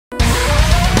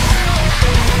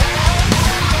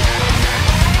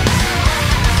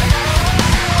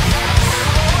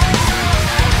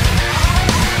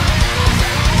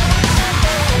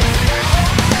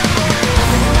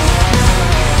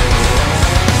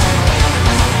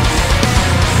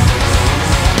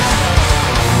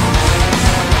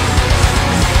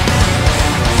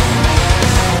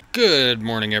Good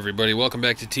morning, everybody. Welcome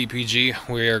back to TPG.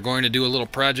 We are going to do a little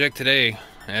project today.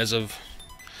 As of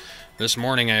this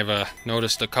morning, I've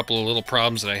noticed a couple of little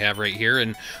problems that I have right here,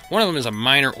 and one of them is a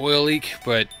minor oil leak,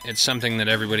 but it's something that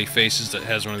everybody faces that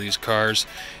has one of these cars.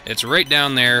 It's right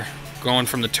down there, going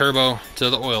from the turbo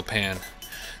to the oil pan.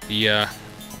 The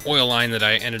oil line that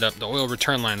the oil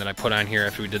return line that I put on here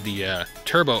after we did the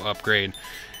turbo upgrade,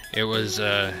 it was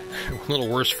a little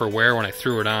worse for wear when I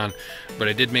threw it on, but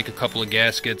I did make a couple of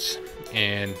gaskets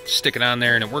and stick it on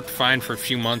there, and it worked fine for a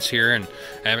few months here, and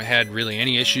I haven't had really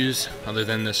any issues other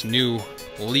than this new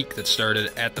leak that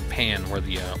started at the pan where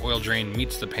the oil drain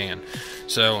meets the pan.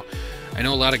 So I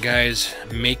know a lot of guys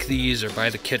make these or buy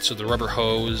the kits with the rubber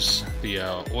hose, the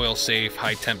oil safe,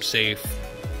 high temp safe,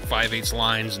 5/8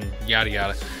 lines, and yada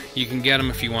yada. You can get them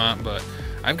if you want, but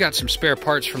I've got some spare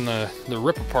parts from the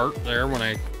rip apart there when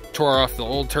I tore off the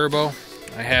old turbo.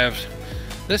 I have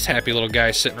this happy little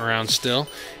guy sitting around still,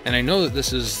 and I know that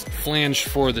this is flanged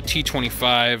for the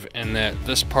T25 and that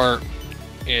this part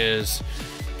is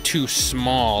too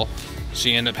small, so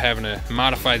you end up having to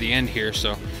modify the end here.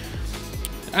 So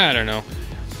I don't know.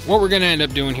 What we're going to end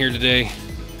up doing here today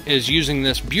is using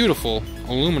this beautiful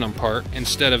aluminum part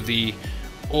instead of the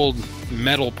old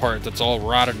metal part that's all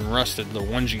rotted and rusted, the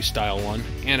 1G style one.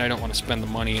 And I don't want to spend the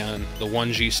money on the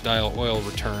 1G style oil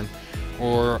return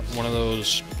or one of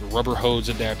those rubber hose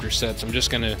adapter sets. I'm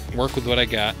just going to work with what I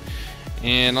got,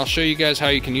 and I'll show you guys how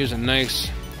you can use a nice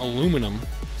aluminum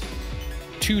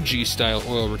 2G style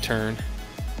oil return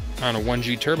on a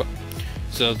 1G turbo.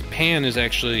 So the pan is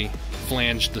actually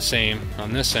flanged the same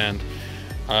on this end.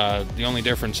 The only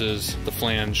difference is the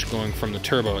flange going from the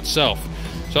turbo itself.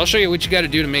 So I'll show you what you got to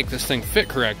do to make this thing fit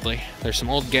correctly. There's some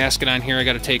old gasket on here I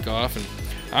got to take off, and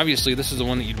obviously this is the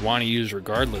one that you'd want to use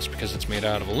regardless because it's made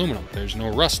out of aluminum. There's no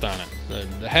rust on it.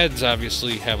 The heads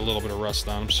obviously have a little bit of rust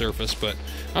on them, surface, but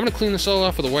I'm going to clean this all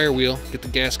off with a wire wheel, get the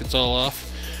gaskets all off,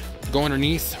 go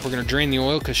underneath. We're going to drain the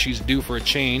oil because she's due for a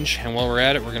change, and while we're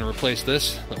at it, we're going to replace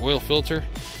this, the oil filter,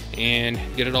 and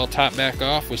get it all topped back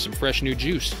off with some fresh new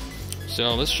juice.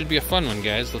 So this should be a fun one,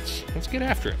 guys. Let's get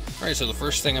after it. Alright, so the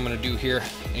first thing I'm going to do here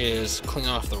is clean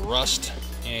off the rust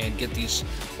and get these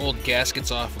old gaskets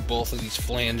off of both of these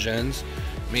flange ends.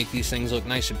 Make these things look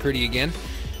nice and pretty again.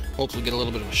 Hopefully get a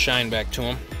little bit of a shine back to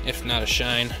them. If not a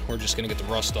shine, we're just going to get the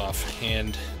rust off.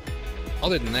 And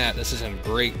other than that, this is in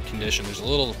great condition. There's a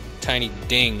little tiny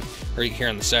ding right here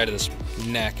on the side of this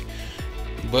neck,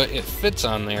 but it fits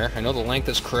on there. I know the length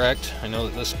is correct. I know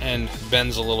that this end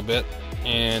bends a little bit,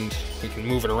 and we can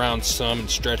move it around some and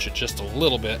stretch it just a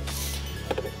little bit.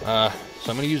 So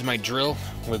I'm going to use my drill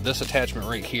with this attachment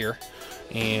right here,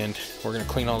 and we're going to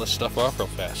clean all this stuff off real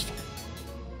fast.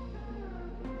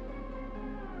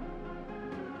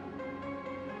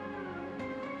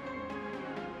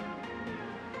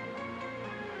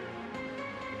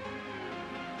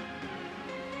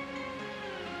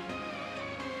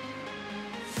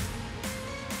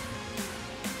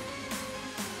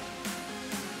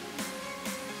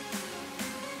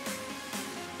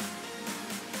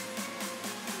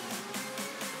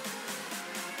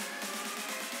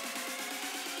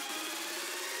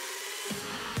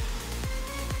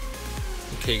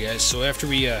 Okay guys, so after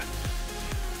we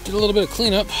did a little bit of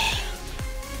cleanup,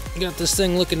 got this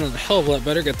thing looking a hell of a lot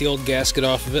better, got the old gasket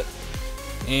off of it,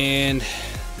 and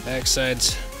the back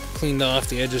side's cleaned off,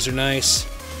 the edges are nice.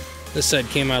 This side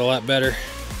came out a lot better,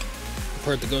 the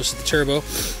part that goes to the turbo.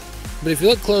 But if you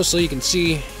look closely, you can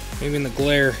see, maybe in the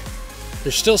glare,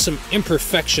 there's still some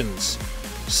imperfections.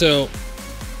 So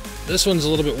this one's a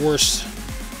little bit worse.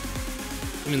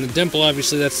 I mean, the dimple,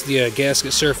 obviously, that's the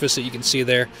gasket surface that you can see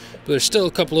there, but there's still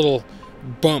a couple little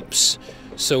bumps.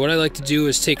 So what I like to do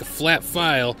is take a flat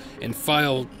file and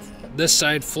file this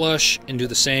side flush and do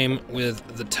the same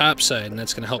with the top side, and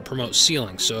that's going to help promote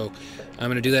sealing. So I'm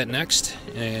going to do that next,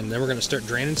 and then we're going to start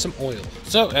draining some oil.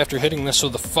 So after hitting this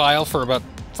with a file for about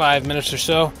 5 minutes or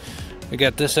so, we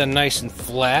got this end nice and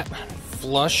flat,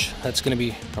 flush. That's going to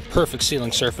be a perfect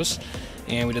sealing surface.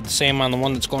 And we did the same on the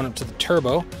one that's going up to the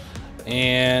turbo.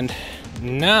 And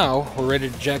now we're ready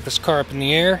to jack this car up in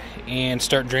the air and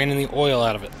start draining the oil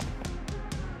out of it.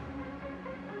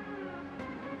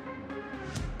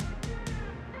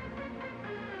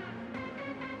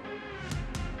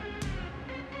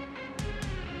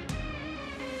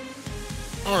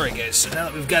 Alright guys, so now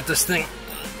that we've got this thing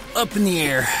up in the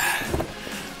air,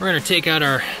 we're going to take out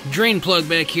our drain plug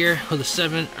back here with it's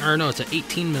an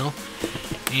 18 mil.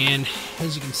 And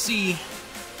as you can see,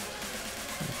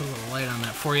 put a little light on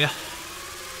that for you.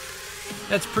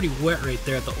 That's pretty wet right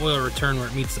there at the oil return where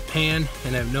it meets the pan,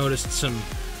 and I've noticed some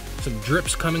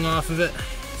drips coming off of it.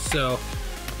 So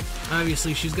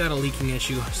obviously she's got a leaking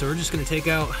issue. So we're just gonna take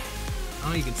out,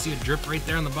 oh, you can see a drip right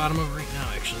there on the bottom of it right now,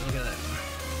 actually. Look at that.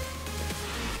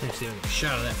 Let me see if I can get a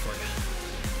shot of that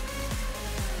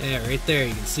for you. Yeah, right there,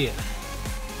 you can see it.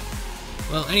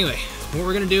 Well, anyway, what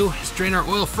we're gonna do is drain our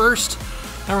oil first,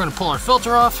 then we're gonna pull our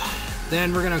filter off,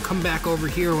 then we're gonna come back over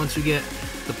here once we get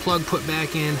the plug put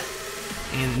back in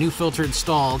and the new filter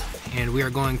installed, and we are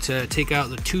going to take out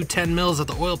the 210 mils at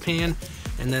the oil pan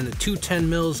and then the 210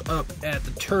 mils up at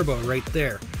the turbo right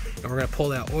there. And we're gonna pull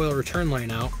that oil return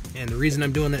line out, and the reason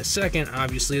I'm doing that second,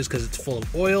 obviously, is because it's full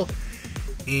of oil,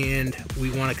 and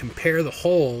we wanna compare the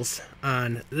holes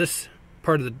on this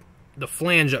part of the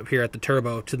flange up here at the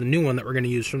turbo to the new one that we're gonna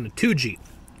use from the 2G.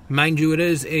 Mind you, it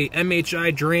is a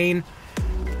MHI drain,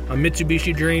 a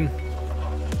Mitsubishi drain,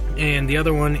 and the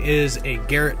other one is a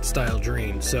Garrett style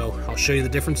drain. So I'll show you the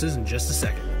differences in just a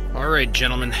second. All right,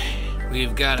 gentlemen,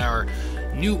 we've got our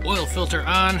new oil filter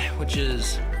on, which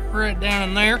is right down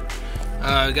in there.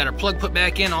 We got our plug put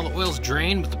back in, all the oil's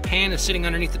drained, but the pan is sitting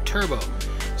underneath the turbo.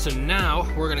 So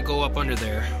now we're gonna go up under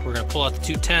there. We're gonna pull out the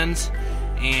 210s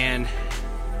and,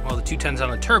 well, the 210s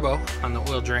on the turbo, on the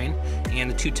oil drain,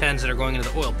 and the 210s that are going into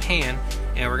the oil pan,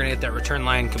 and we're gonna get that return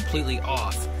line completely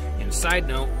off. And side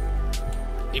note,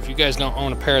 if you guys don't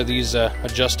own a pair of these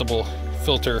adjustable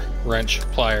filter wrench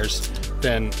pliers,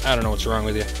 then I don't know what's wrong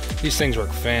with you. These things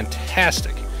work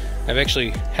fantastic. I've actually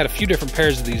had a few different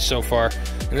pairs of these so far,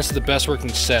 and this is the best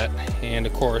working set. And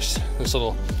of course, this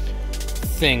little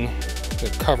thing,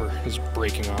 the cover is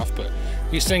breaking off, but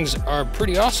these things are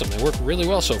pretty awesome. They work really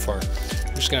well so far.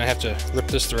 I'm just gonna have to rip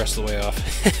this the rest of the way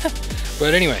off.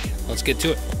 But anyway, let's get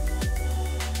to it.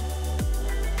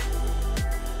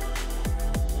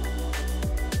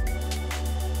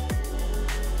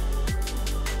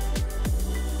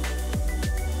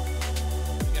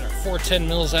 We got our 410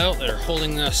 mils out that are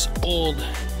holding this old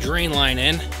drain line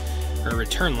in, or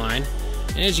return line.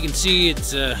 And as you can see,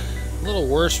 it's a little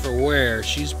worse for wear.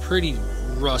 She's pretty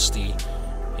rusty,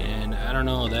 and I don't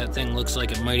know, that thing looks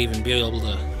like it might even be able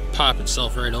to pop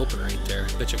itself right open right there.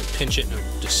 I bet you could pinch it and it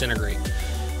would disintegrate.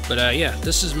 But yeah,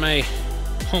 this is my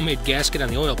homemade gasket on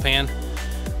the oil pan,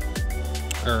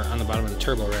 or on the bottom of the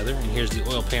turbo rather, and here's the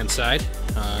oil pan side.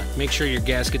 Make sure your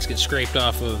gaskets get scraped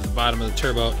off of the bottom of the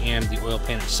turbo and the oil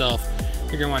pan itself.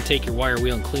 You're going to want to take your wire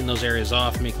wheel and clean those areas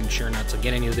off, making sure not to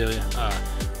get any of the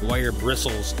wire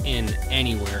bristles in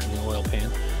anywhere in the oil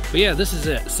pan. But yeah, this is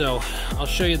it. So I'll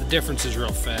show you the differences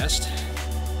real fast.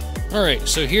 Alright,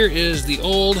 so here is the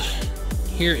old,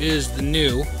 here is the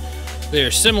new. They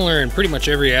are similar in pretty much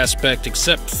every aspect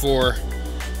except for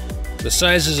the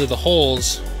sizes of the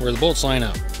holes where the bolts line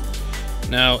up.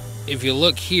 Now, if you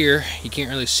look here, you can't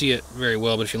really see it very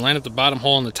well, but if you line up the bottom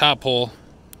hole and the top hole,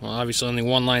 well, obviously only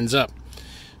one lines up.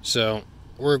 So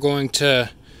we're going to,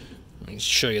 let me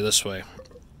show you this way.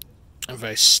 If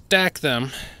I stack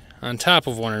them on top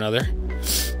of one another,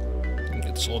 let me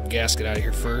get this old gasket out of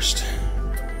here first.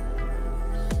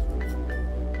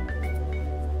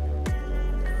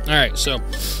 Alright, so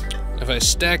if I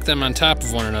stack them on top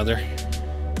of one another,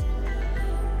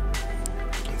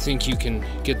 I think you can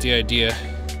get the idea.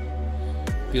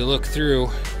 If you look through,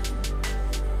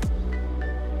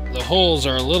 the holes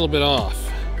are a little bit off.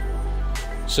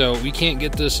 So we can't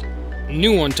get this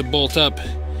new one to bolt up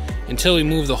until we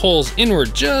move the holes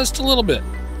inward just a little bit.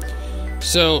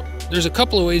 So there's a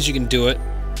couple of ways you can do it.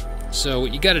 So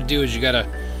what you got to do is you got to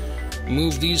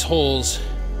move these holes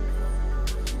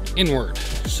inward.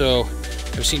 So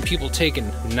I've seen people take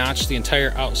and notch the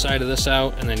entire outside of this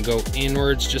out and then go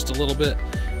inwards just a little bit.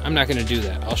 I'm not going to do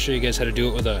that. I'll show you guys how to do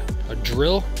it with a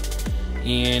drill,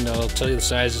 and I'll tell you the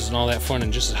sizes and all that fun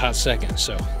in just a hot second.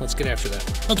 So let's get after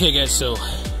that. Okay guys, so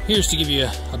here's to give you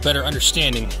a better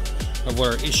understanding of what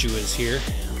our issue is here.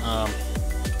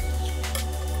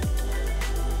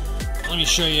 Let me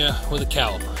show you with a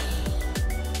caliper.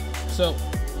 So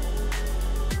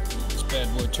this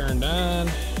bad boy turned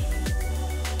on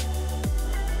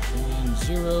and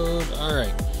zeroed.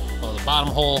 Alright, well, the bottom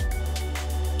hole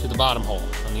to the bottom hole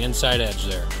on the inside edge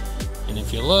there. And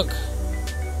if you look,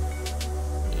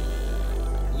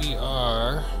 we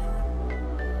are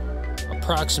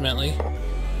approximately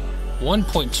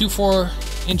 1.24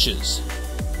 inches.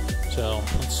 So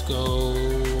let's go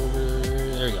over,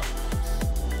 there you go.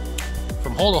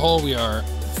 From hole to hole, we are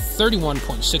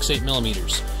 31.68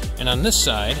 millimeters. And on this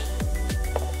side,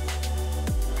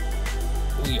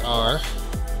 we are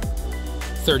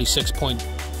 36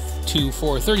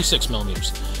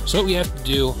 millimeters. So what we have to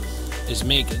do is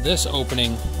make this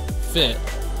opening fit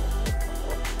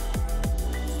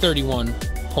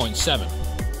 31.7.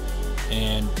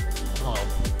 And, oh,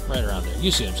 right around there.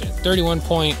 You see what I'm saying?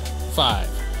 31.5.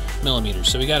 millimeters.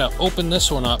 So we got to open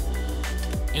this one up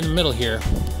in the middle here,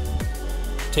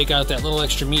 take out that little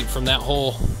extra meat from that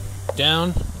hole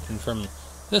down and from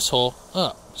this hole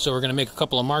up. So we're going to make a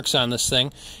couple of marks on this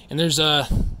thing, and there's a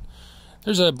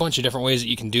bunch of different ways that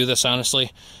you can do this,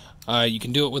 honestly. You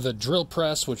can do it with a drill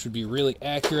press, which would be really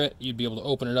accurate. You'd be able to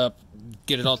open it up,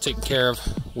 get it all taken care of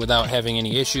without having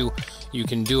any issue. You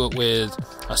can do it with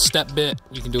a step bit,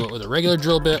 you can do it with a regular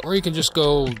drill bit, or you can just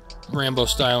go Rambo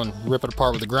style and rip it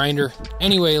apart with a grinder.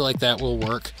 Any way like that will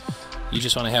work. You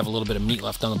just want to have a little bit of meat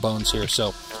left on the bones here.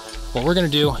 So what we're going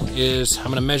to do is I'm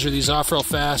going to measure these off real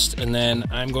fast, and then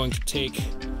I'm going to take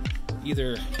I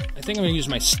think I'm going to use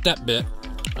my step bit.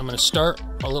 I'm going to start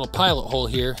a little pilot hole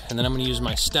here, and then I'm going to use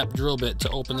my step drill bit to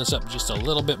open this up just a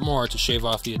little bit more to shave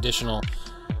off the additional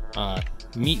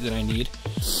meat that I need.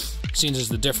 Seeing as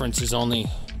the difference is only,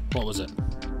 what was it,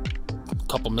 a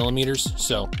couple millimeters.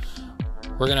 So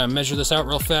we're going to measure this out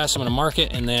real fast. I'm going to mark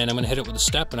it, and then I'm going to hit it with a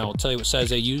step, and I will tell you what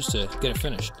size I use to get it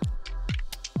finished.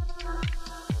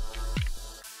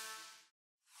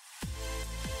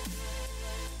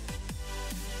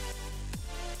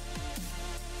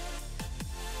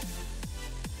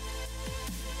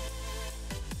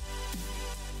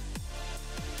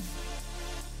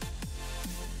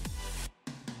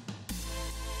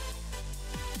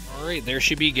 Alright, there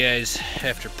she be, guys.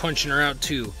 After punching her out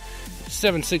to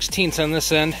 7/16 on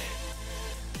this end,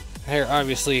 they're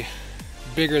obviously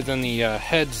bigger than the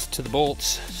heads to the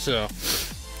bolts, so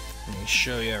let me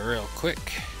show you real quick.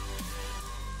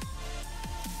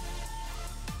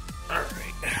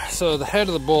 Alright, so the head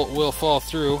of the bolt will fall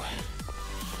through.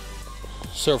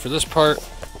 So for this part,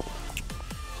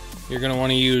 you're going to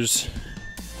want to use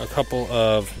a couple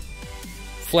of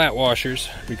flat washers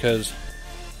because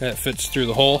that fits through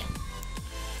the hole.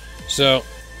 So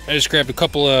I just grabbed a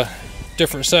couple of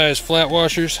different size flat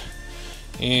washers,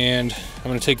 and I'm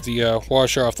going to take the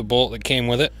washer off the bolt that came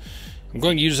with it. I'm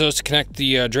going to use those to connect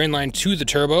the drain line to the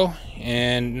turbo,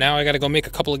 and now I got to go make a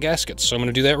couple of gaskets. So I'm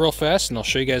going to do that real fast, and I'll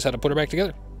show you guys how to put her back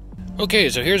together. Okay,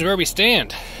 so here's where we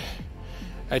stand.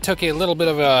 I took a little bit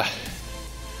of a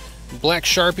black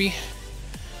Sharpie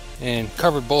and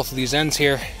covered both of these ends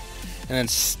here, and then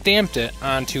stamped it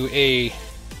onto a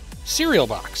cereal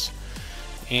box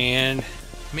and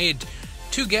made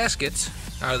 2 gaskets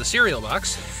out of the cereal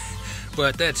box,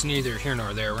 but that's neither here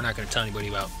nor there. We're not going to tell anybody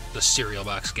about the cereal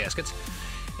box gaskets.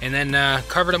 And then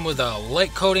covered them with a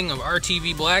light coating of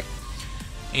RTV black,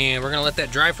 and we're going to let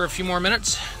that dry for a few more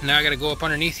minutes. Now I got to go up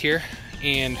underneath here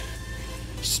and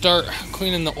start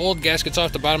cleaning the old gaskets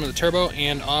off the bottom of the turbo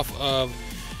and off of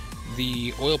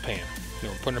the oil pan.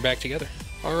 Then we're putting her back together.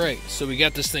 Alright, so we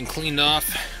got this thing cleaned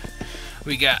off.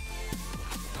 We got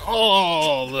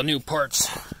all the new parts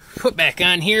put back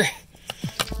on here.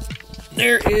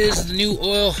 There is the new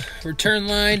oil return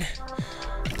line,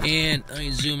 and let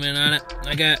me zoom in on it.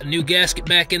 I got a new gasket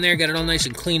back in there, got it all nice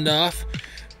and cleaned off.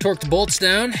 Torqued the bolts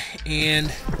down,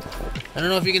 and I don't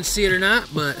know if you can see it or not,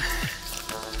 but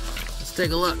let's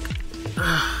take a look.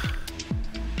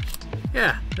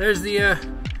 Yeah, there's the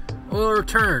oil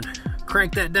return.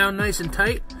 Crank that down nice and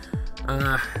tight.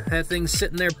 That thing's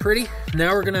sitting there pretty.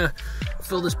 Now we're gonna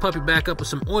fill this puppy back up with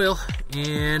some oil,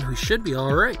 and we should be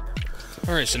all right.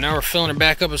 All right, so now we're filling it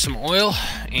back up with some oil,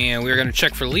 and we're gonna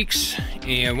check for leaks.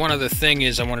 And one other thing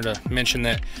is I wanted to mention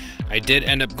that I did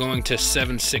end up going to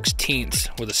 7/16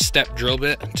 with a step drill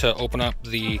bit to open up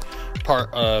the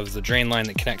part of the drain line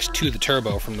that connects to the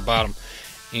turbo from the bottom,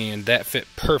 and that fit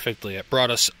perfectly. It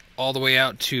brought us all the way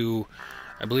out to,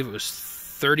 I believe it was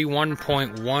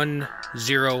 31.10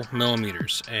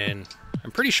 millimeters, and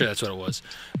I'm pretty sure that's what it was.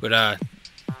 But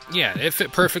yeah, it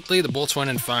fit perfectly. The bolts went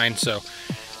in fine, so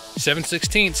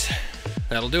 7/16,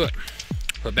 that'll do it.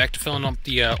 But back to filling up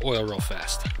the oil real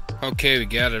fast. Okay, we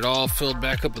got it all filled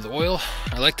back up with oil.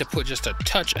 I like to put just a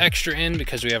touch extra in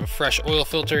because we have a fresh oil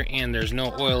filter and there's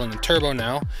no oil in the turbo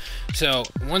now. So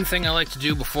one thing I like to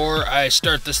do before I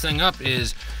start this thing up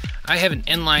is I have an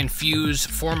inline fuse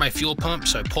for my fuel pump,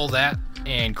 so I pull that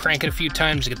and crank it a few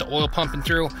times to get the oil pumping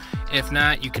through. If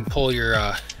not, you can pull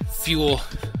your fuel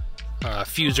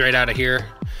fuse right out of here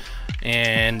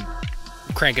and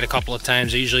crank it a couple of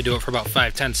times. I usually do it for about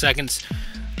 5-10 seconds,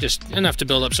 just enough to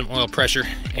build up some oil pressure.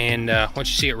 And once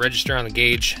you see it register on the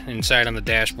gauge inside on the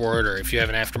dashboard, or if you have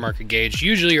an aftermarket gauge,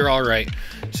 usually you're all right.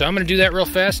 So I'm going to do that real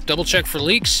fast, double check for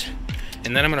leaks,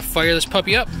 and then I'm going to fire this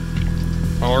puppy up.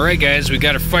 Alright guys, we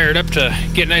got it fired up to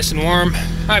get nice and warm.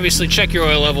 Obviously check your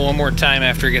oil level one more time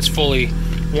after it gets fully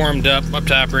warmed up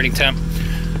to operating temp.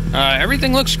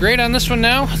 Everything looks great on this one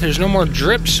now. There's no more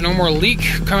drips, no more leak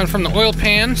coming from the oil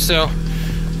pan, so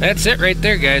that's it right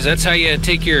there, guys. That's how you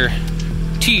take your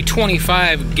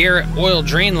T25 Garrett oil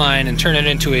drain line and turn it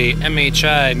into a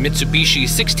MHI Mitsubishi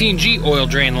 16G oil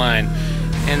drain line.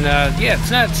 And yeah,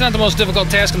 it's not the most difficult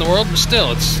task in the world, but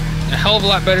still, it's a hell of a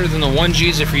lot better than the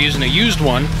 1Gs if you're using a used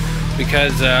one,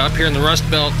 because up here in the Rust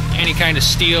Belt, any kind of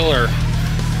steel or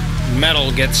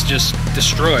metal gets just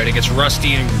destroyed. It gets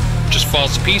rusty and just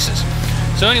falls to pieces.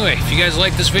 So anyway, if you guys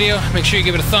like this video, make sure you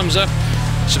give it a thumbs up.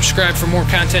 Subscribe for more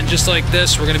content just like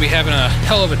this. We're going to be having a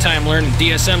hell of a time learning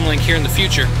DSM Link here in the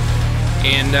future.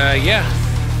 And yeah,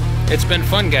 it's been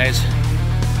fun, guys.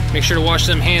 Make sure to wash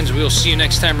them hands. We'll see you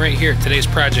next time right here at today's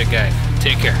project guide.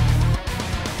 Take care.